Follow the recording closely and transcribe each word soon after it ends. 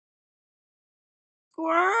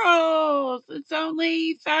Squirrels! It's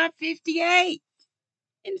only 5:58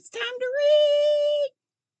 and it's time to read.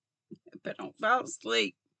 But don't fall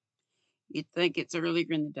asleep. You'd think it's earlier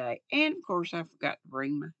in the day. And of course, I forgot to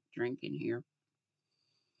bring my drink in here.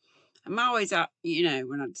 I'm always out,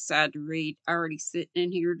 when I decide to read, already sitting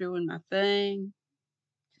in here doing my thing,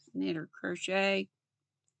 just knit or crochet,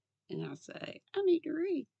 and I'll say, I need to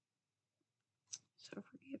read. So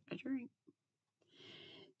forget my drink.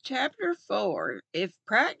 Chapter 4. If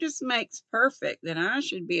practice makes perfect, then I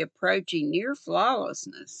should be approaching near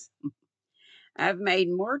flawlessness. I've made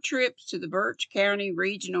more trips to the Birch County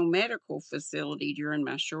Regional Medical Facility during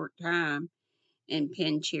my short time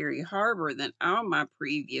in Cherry Harbor than all my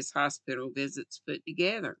previous hospital visits put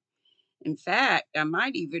together. In fact, I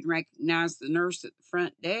might even recognize the nurse at the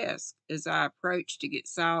front desk as I approached to get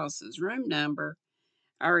Silas's room number.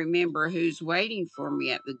 I remember who's waiting for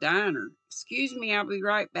me at the diner. Excuse me, I'll be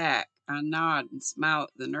right back. I nod and smile at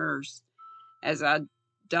the nurse as I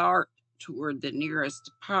dart toward the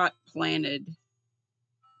nearest potted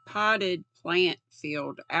plant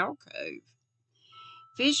filled alcove.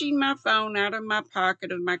 Fishing my phone out of my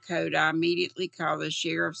pocket of my coat, I immediately called the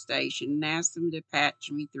sheriff's station and asked them to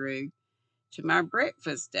patch me through to my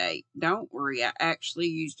breakfast date. Don't worry, I actually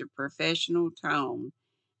used a professional tone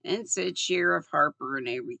and said Sheriff Harper and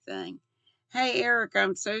everything. Hey, Eric,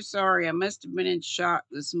 I'm so sorry. I must have been in shock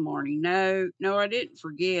this morning. No, I didn't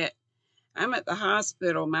forget. I'm at the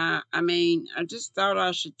hospital. I just thought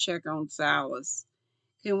I should check on Silas.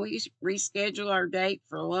 Can we reschedule our date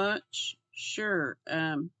for lunch? Sure.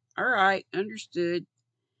 All right, understood.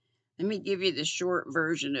 Let me give you the short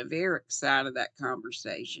version of Eric's side of that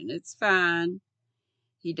conversation. It's fine.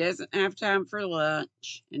 He doesn't have time for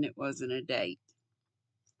lunch, and it wasn't a date.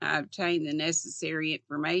 I obtained the necessary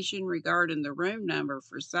information regarding the room number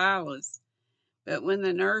for Silas, but when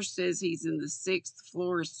the nurse says he's in the sixth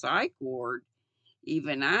floor psych ward,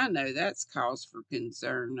 even I know that's cause for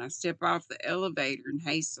concern. I step off the elevator and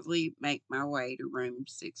hastily make my way to room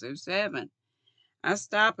 607. I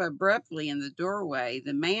stop abruptly in the doorway,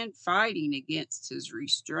 the man fighting against his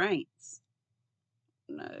restraints.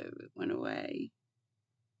 No, it went away.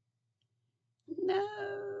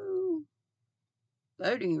 No.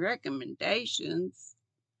 Loading recommendations.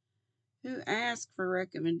 Who asked for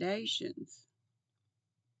recommendations?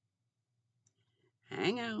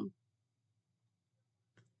 Hang on.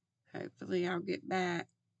 Hopefully, I'll get back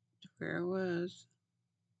to where I was.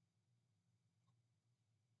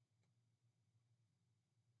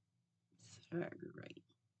 So aggravating.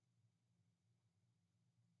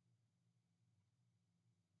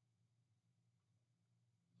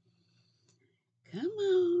 Come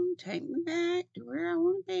on, take me back to where I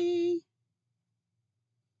want to be.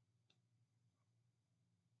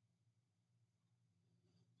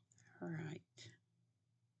 All right.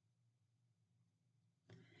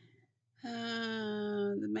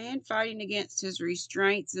 The man fighting against his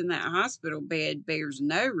restraints in that hospital bed bears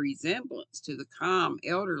no resemblance to the calm,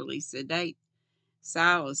 elderly, sedate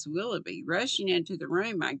Silas Willoughby. Rushing into the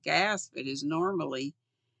room, I gasped at his normally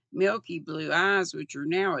milky blue eyes, which are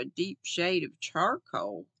now a deep shade of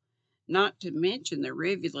charcoal, not to mention the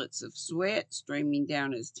rivulets of sweat streaming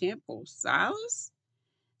down his temples. Silas?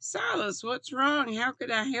 Silas, what's wrong? How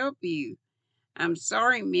could I help you? I'm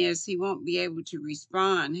sorry, miss, he won't be able to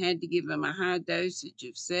respond. Had to give him a high dosage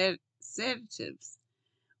of sedatives.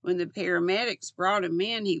 When the paramedics brought him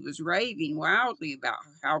in, he was raving wildly about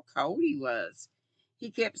how cold he was.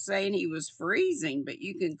 He kept saying he was freezing, but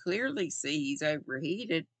you can clearly see he's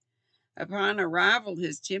overheated. Upon arrival,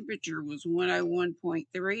 his temperature was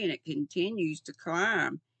 101.3 and it continues to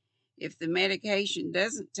climb. If the medication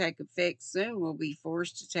doesn't take effect soon, we'll be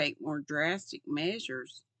forced to take more drastic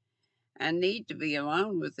measures. I need to be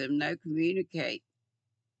alone with him. No communicate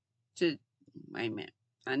to wait a minute.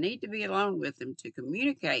 I need to be alone with him to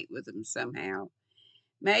communicate with him somehow.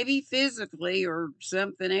 Maybe physically or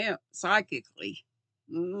something else, psychically.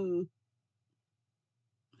 Mm.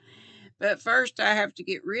 But first, I have to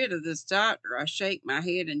get rid of this doctor. I shake my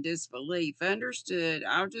head in disbelief. Understood.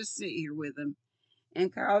 I'll just sit here with him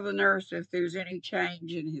and call the nurse if there's any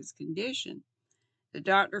change in his condition. The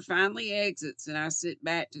doctor finally exits, and I sit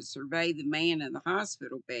back to survey the man in the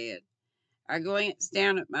hospital bed. I glance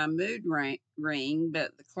down at my mood ring,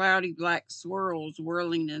 but the cloudy black swirls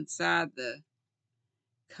whirling inside the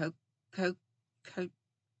coke, coke, coke,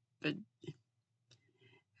 but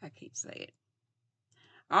I can't say it,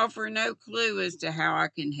 offer no clue as to how I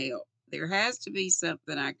can help. There has to be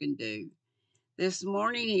something I can do. This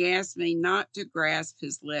morning he asked me not to grasp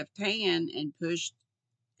his left hand and push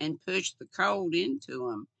the cold into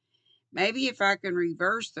him. Maybe if I can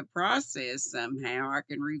reverse the process somehow, I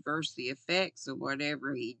can reverse the effects of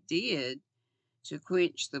whatever he did to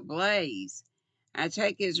quench the blaze. I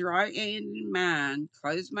take his right hand in mine,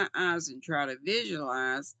 close my eyes, and try to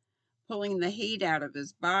visualize pulling the heat out of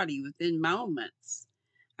his body within moments.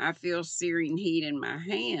 I feel searing heat in my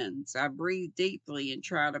hands. I breathe deeply and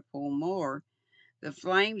try to pull more. The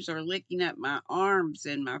flames are licking up my arms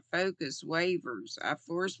and my focus wavers. I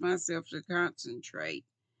force myself to concentrate,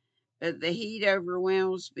 but the heat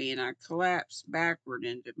overwhelms me and I collapse backward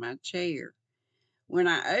into my chair. When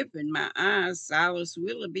I open my eyes, Silas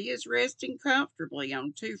Willoughby is resting comfortably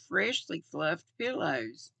on two freshly fluffed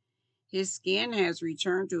pillows. His skin has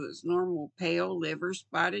returned to its normal pale liver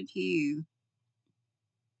spotted hue,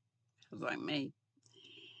 like me,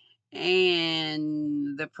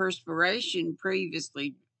 and the perspiration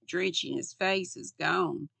previously drenching his face is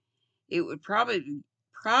gone. It would probably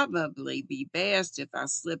be best if I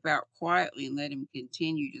slip out quietly and let him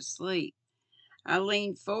continue to sleep. I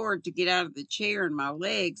lean forward to get out of the chair and my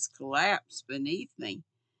legs collapse beneath me.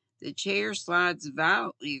 The chair slides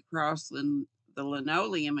violently across the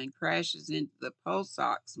linoleum and crashes into the pulse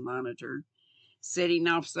ox monitor, setting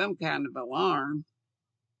off some kind of alarm.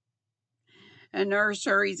 A nurse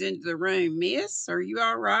hurries into the room. Miss, are you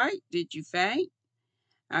all right? Did you faint?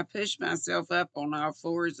 I push myself up on all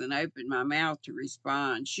fours and open my mouth to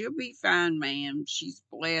respond. She'll be fine, ma'am. She's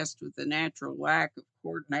blessed with a natural lack of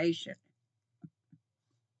coordination.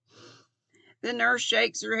 The nurse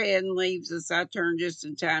shakes her head and leaves us. I turn just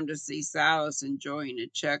in time to see Silas enjoying a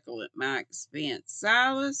chuckle at my expense.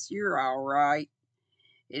 Silas, you're all right.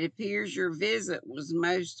 It appears your visit was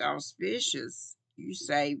most auspicious. You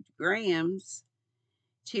saved Grams.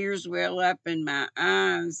 Tears well up in my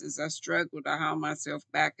eyes as I struggle to haul myself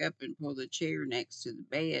back up and pull the chair next to the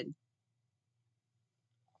bed.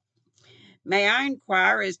 May I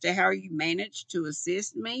inquire as to how you managed to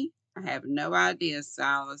assist me? I have no idea,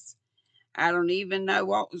 Silas. I don't even know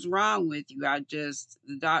what was wrong with you.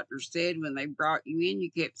 The doctor said when they brought you in, you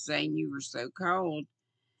kept saying you were so cold.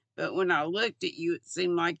 But when I looked at you, it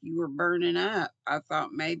seemed like you were burning up. I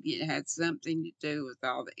thought maybe it had something to do with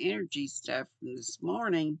all the energy stuff from this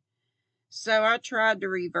morning. So I tried to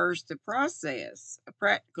reverse the process, a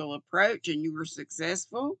practical approach, and you were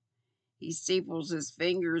successful. He steeples his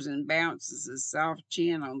fingers and bounces his soft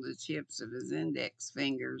chin on the tips of his index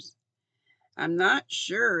fingers. I'm not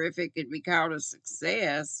sure if it could be called a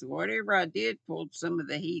success. Whatever I did pulled some of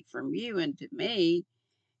the heat from you into me,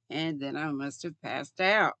 and then I must have passed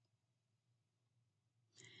out.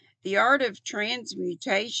 The art of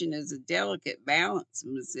transmutation is a delicate balance,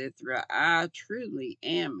 Miss Ithra. I truly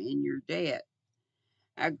am in your debt.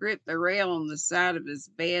 I gripped the rail on the side of his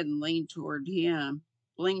bed and Leaned toward him.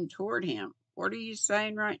 What are you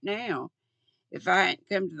saying right now? If I hadn't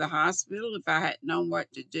come to the hospital, if I hadn't known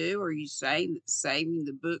what to do, are you saying that saving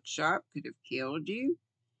the bookshop could have killed you?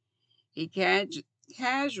 He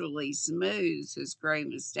casually smooths his gray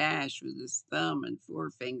mustache with his thumb and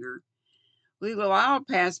forefinger. We will all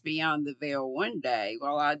pass beyond the veil one day.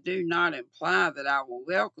 While I do not imply that I will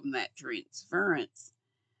welcome that transference,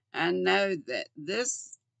 I know that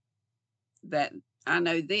I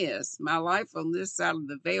know this. My life on this side of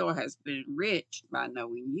the veil has been enriched by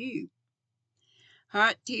knowing you.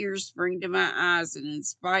 Hot tears spring to my eyes, and in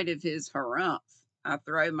spite of his harumph, I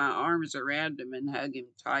throw my arms around him and hug him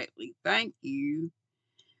tightly. Thank you.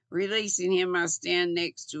 Releasing him, I stand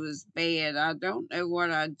next to his bed. I don't know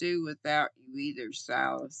what I'd do without you either,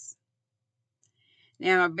 Silas.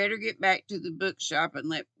 Now I better get back to the bookshop and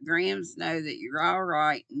let Grams know that you're all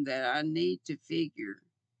right and that I need to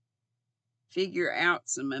figure out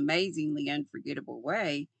some amazingly unforgettable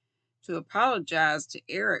way to apologize to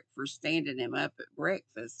Eric for standing him up at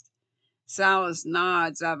breakfast. Silas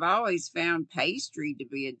nods. I've always found pastry to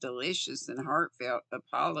be a delicious and heartfelt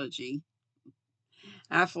apology.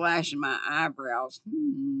 I flash my eyebrows.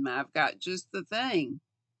 I've got just the thing.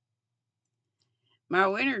 My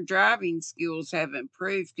winter driving skills have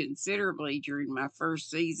improved considerably during my first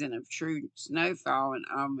season of true snowfall in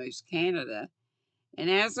almost Canada, and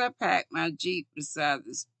as I pack my Jeep beside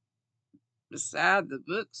the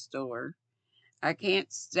bookstore, I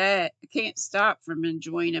can't stop from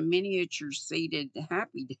enjoying a miniature seated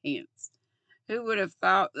happy dance. Who would have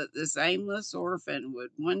thought that this aimless orphan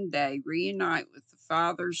would one day reunite with the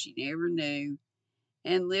father she never knew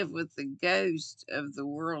and live with the ghost of the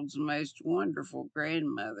world's most wonderful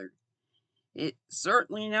grandmother? It's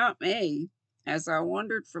certainly not me. As I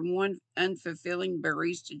wandered from one unfulfilling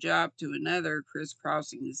barista job to another,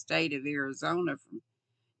 crisscrossing the state of Arizona from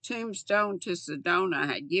Tombstone to Sedona, I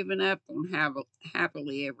had given up on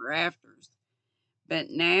happily ever afters. But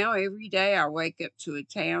now every day I wake up to a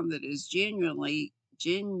town that is genuinely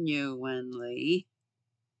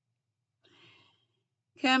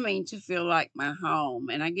coming to feel like my home,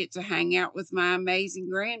 and I get to hang out with my amazing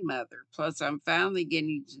grandmother. Plus, I'm finally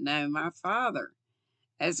getting to know my father.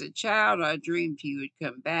 As a child, I dreamed he would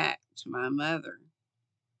come back to my mother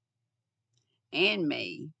and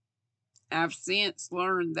me. I've since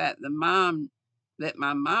learned that my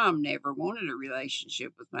mom never wanted a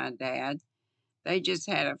relationship with my dad. They just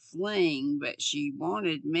had a fling, but she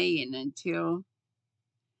wanted me, and until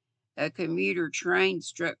a commuter train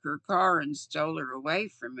struck her car and stole her away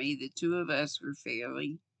from me, the two of us were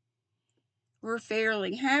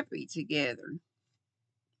fairly happy together.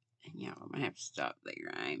 And y'all, I'm gonna have to stop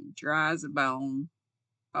there. I am dry as a bone.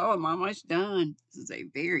 Oh, I'm almost done. This is a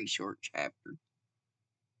very short chapter.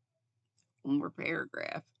 One more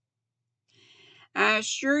paragraph. I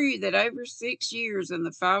assure you that over 6 years in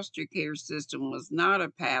the foster care system was not a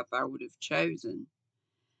path I would have chosen.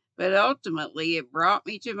 But ultimately, it brought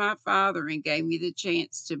me to my father and gave me the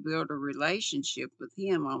chance to build a relationship with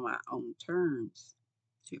him on my own terms.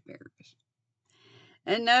 Two paragraphs.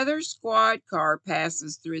 Another squad car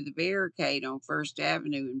passes through the barricade on First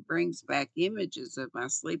Avenue and brings back images of my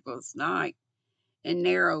sleepless night and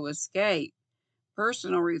narrow escape.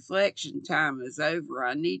 Personal reflection time is over.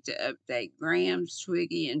 I need to update Grams,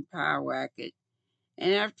 Twiggy, and Piewacket.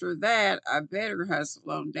 And after that, I better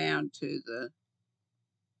hustle on down to the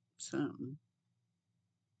something,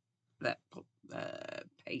 that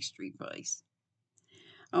pastry place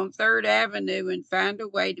on Third Avenue and find a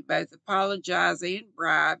way to both apologize and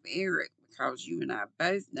bribe Eric, because you and I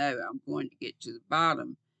both know I'm going to get to the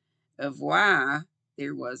bottom of why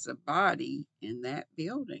there was a body in that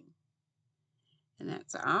building. And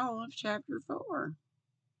that's all of chapter 4.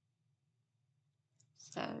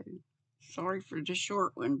 So, sorry for the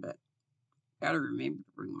short one, but got to remember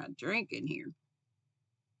to bring my drink in here.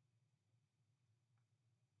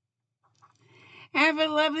 Have a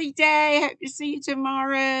lovely day. Hope to see you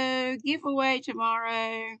tomorrow. Giveaway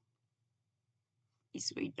tomorrow. Be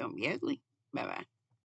sweet, don't be ugly. Bye bye.